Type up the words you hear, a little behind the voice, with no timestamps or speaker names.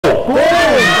The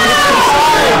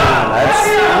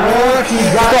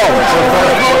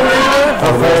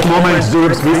first moment,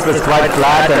 Zurab's wrist was quite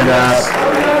flat and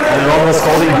Ron was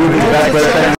holding good his back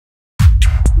weapon.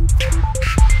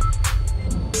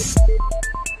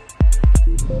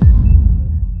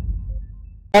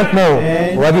 Don't move.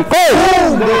 Ready? Go!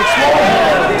 Ron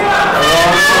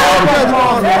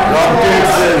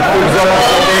keeps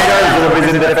Zurab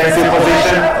is in defensive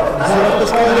position.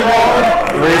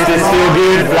 Wrist is still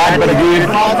good, flat but good.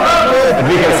 But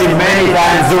we can see many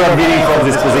times Zurab winning from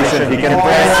this position. He can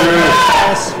press through.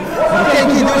 Can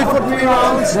he do it for 3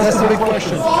 rounds? That's the big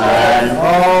question.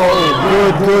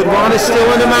 Oh, good. Ron is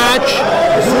still in the match.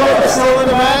 Zurab is still in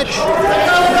the match.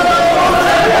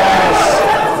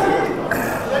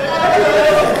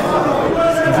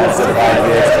 That's about to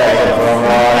be expected from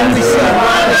Ron. And we see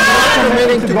Ron is not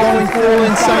committing to going full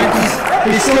inside.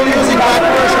 He's still using back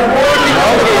pressure.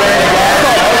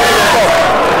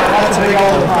 That's a big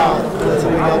elbow foul. That's a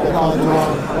big elbow foul to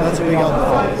Ron. That's a big elbow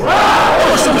foul.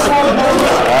 Some small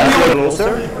elbows.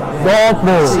 Don't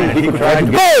move. He could try to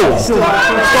go! Stop.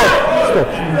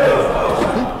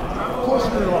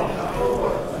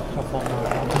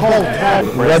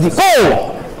 Ready?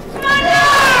 Go!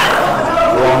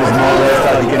 Ron is more or less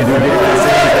that he can do different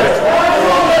things.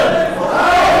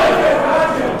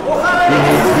 He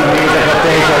needs a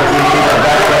potato, he needs a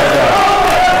back pressure.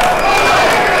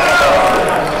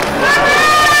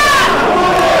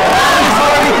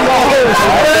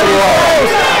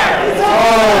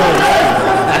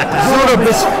 Zurab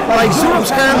is, like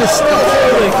Zurab's hand is still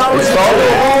holding. It's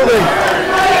holding.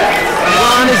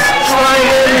 Ron is trying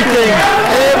everything.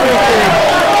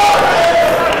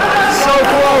 So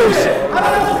close.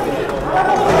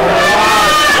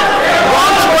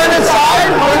 Ron's went inside,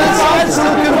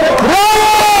 still good.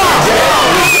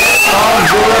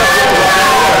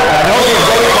 I know he's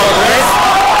going for press.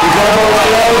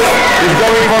 He's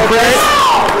going for press.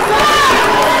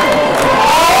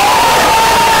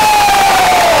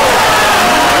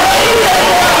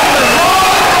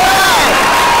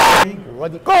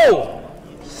 Ready, go!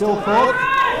 Still hook.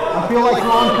 I feel like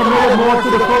Ron committed more to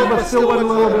the hook, but still went a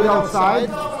little bit outside.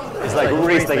 It's like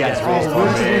wrist against wrist.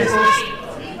 Yes.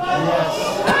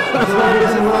 Zurab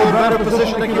is in a little better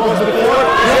position than he was before.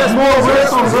 He has more wrist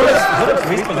on wrist. Zurab's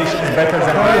wrist position is better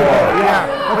than before.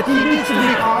 Yeah, but he needs to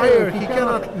be higher. He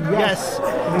cannot, when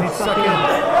he's stuck in.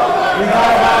 We got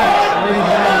a match.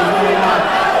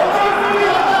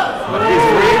 But his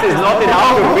wrist is not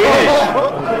enough to finish.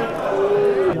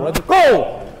 Go!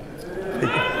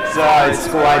 So it's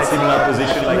quite similar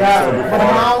position like we saw before. But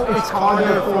now it's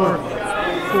harder for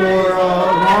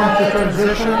Ron to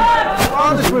transition.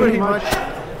 Ron is pretty much.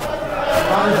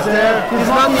 Ron is there. He's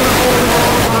not even holding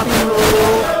on,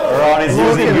 Ron is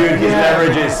using good his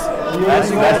leverages. That's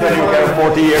when you have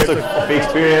 40 years of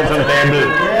experience on table.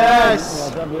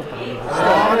 Yes.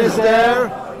 Ron is there.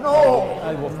 No.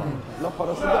 Elbow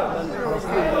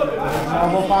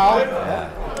foul.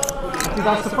 I think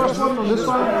that's the first one. On this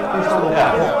one,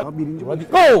 Ready,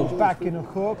 go! Back in a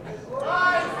hook.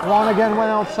 Ron again went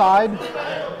outside.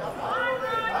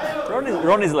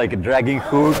 Ron is like a dragging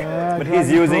hook, but he's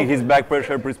using his back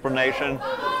pressure pronation.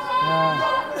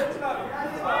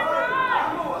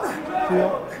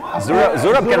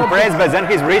 Zurab can press, but then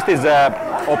his wrist is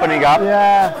opening up.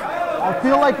 Yeah. I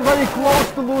feel like very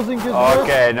close to losing his wrist.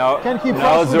 Okay, no. Can he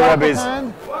no, Zurab is.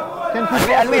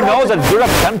 And we know that Zurab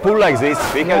can pull like this.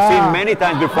 We have seen many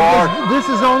times before. This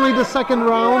is only the second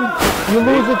round. You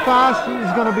lose it fast,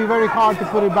 it's going to be very hard to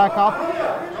put it back up.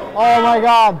 Oh my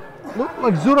God. Look,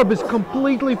 like Zurab is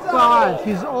completely flat.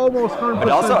 He's almost 100%. But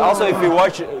also if you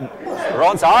watch,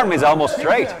 Ron's arm is almost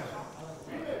straight.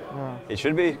 It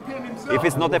should be, if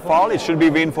it's not a foul, it should be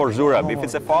win for Zurab. If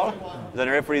it's a foul, then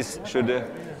referees should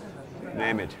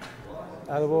name it.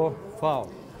 Elbow foul.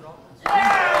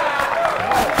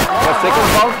 What, second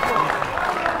foul?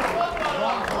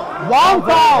 One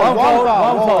foul.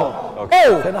 Okay.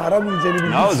 Oh!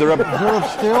 No, Zurab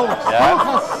still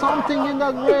has something in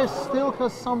that wrist. Still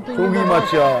has something in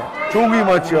that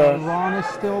wrist. Ron is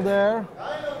still there.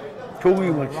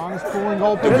 Ron is pulling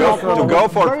open. To go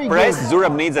for press,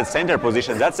 Zurab needs a center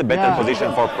position. That's a better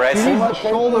position for press. He needs the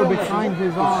shoulder behind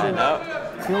his arm.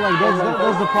 I feel like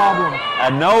that's the problem.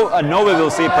 And no we will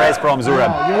see press from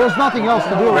Zurab. Yeah, there's nothing else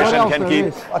to do. What else can there keep.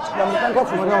 is? What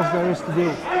else there is to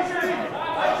do?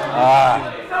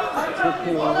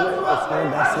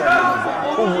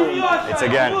 It's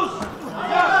again.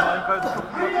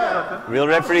 Will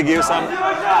referee give some?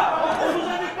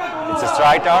 It's a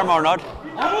strike arm or not?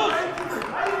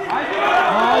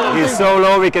 He's so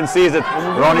low, we can see that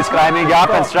Ron is climbing up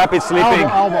and Strap is slipping.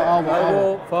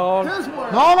 Elbow, foul.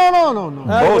 No.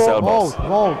 Both elbows.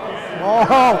 Both.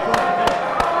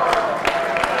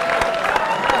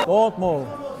 Don't move.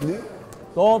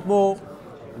 Don't move.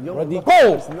 Ready,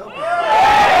 go!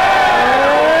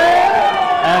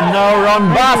 And now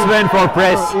Ron Bass went for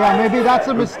press. Yeah, maybe that's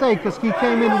a mistake because he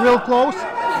came in real close.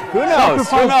 Who knows?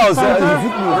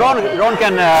 Ron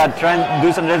can try and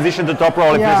do some transition to top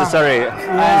roll if necessary.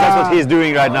 And that's what he's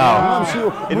doing right now.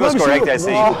 It was correct, I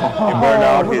think. He burned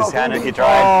out his hand and he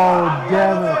tried. Oh,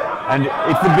 damn it. And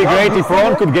it would be great if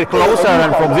Ron could get closer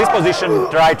and from this position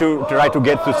try to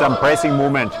get to some pressing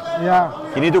movement. Yeah.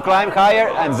 He needs to climb higher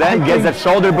and then get that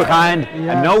shoulder behind.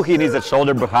 And now he needs that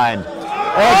shoulder behind.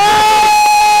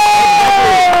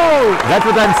 That's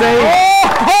what I'm saying.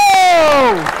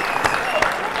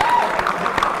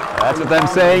 That's what I'm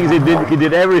saying. He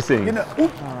did everything.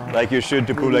 Like you should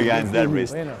to pull against that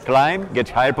wrist. Climb, get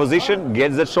higher position,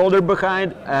 get that shoulder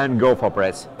behind, and go for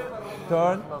press.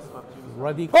 Turn.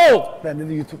 Ready, go!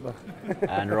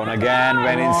 And Ron again,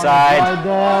 went inside.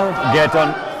 Get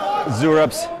on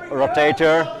Zurab's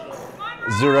rotator.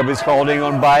 Zurab is holding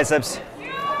on biceps.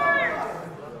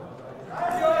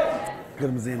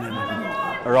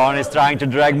 Ron is trying to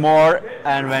drag more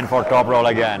and went for top roll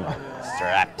again.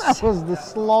 Straps. That was the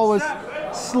slowest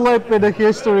slip in the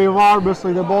history of arm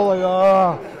wrestling. The ball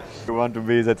You want to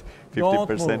be that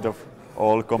 50% of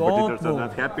all competitors are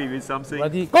not happy with something.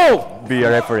 Ready, go! Be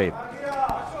a referee.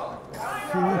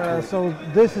 So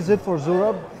this is it for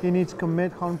Zurab. He needs to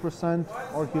commit 100%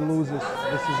 or he loses.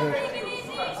 This is it.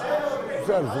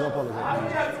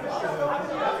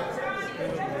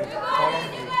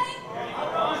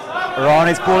 Ron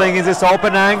is pulling in this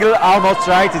open angle, almost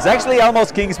right. It's actually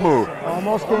almost King's move.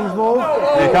 Almost King's move.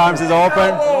 The arms is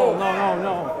open.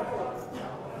 No.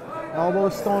 Elbow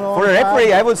stone on. For a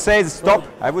referee, I would say stop.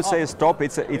 Stop.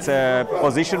 It's a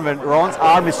position when Ron's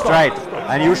arm is straight,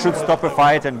 and you should stop a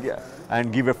fight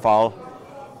and give a foul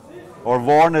or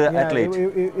warn the athlete.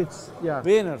 It's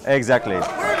Winner. Exactly.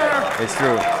 It's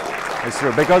true. It's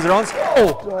true because Ron's.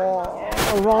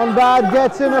 Ron Bad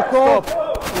gets in a crook.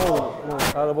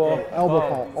 Elbow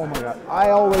Call. Oh my God. I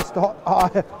almost thought.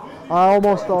 I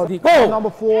almost thought. Go! Number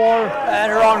 4.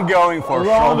 And Ron going for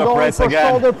shoulder press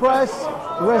again. Shoulder press.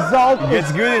 Result.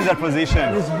 Gets good in that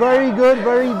position. It's very good,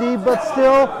 very deep, but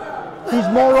still, he's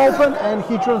more open and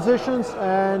he transitions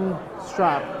and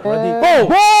strap. Ready, go!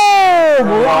 Boom!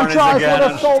 Ron is tries again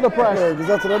with a shoulder press. Angle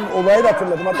is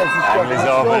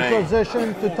Still opening.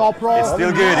 position to top roll. It's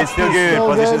still good. It's still good.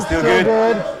 Position's still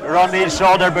good. Ron needs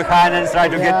shoulder behind and try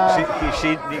to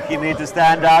get. He needs to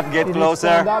stand up, get closer.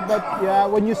 Stand up, but yeah,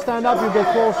 when you stand up, you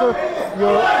get closer.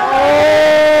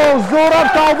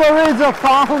 Zurab Tavberidze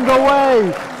found a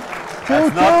way. 2-2.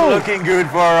 It's not looking good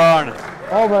for Ron.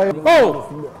 Oh my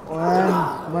God.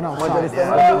 And went outside.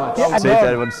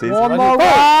 One more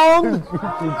round.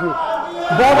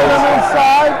 Bottom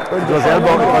inside. It was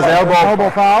elbow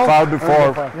foul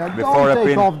before Don't a take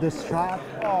pin. off the strap.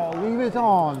 Oh, leave it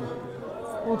on.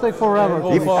 It'll take forever.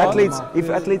 If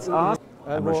athletes ask,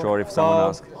 I'm not sure if someone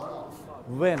asked.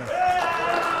 Winner.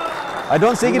 I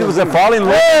don't think it was a foul in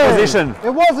losing position.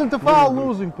 It wasn't a foul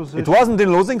losing position. It wasn't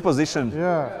in losing position.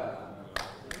 Yeah.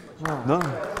 No.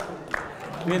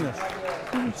 Winner.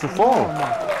 It's a fall.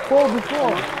 Fall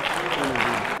before.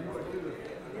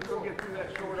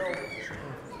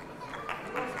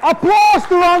 Applause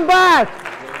to Ron Back.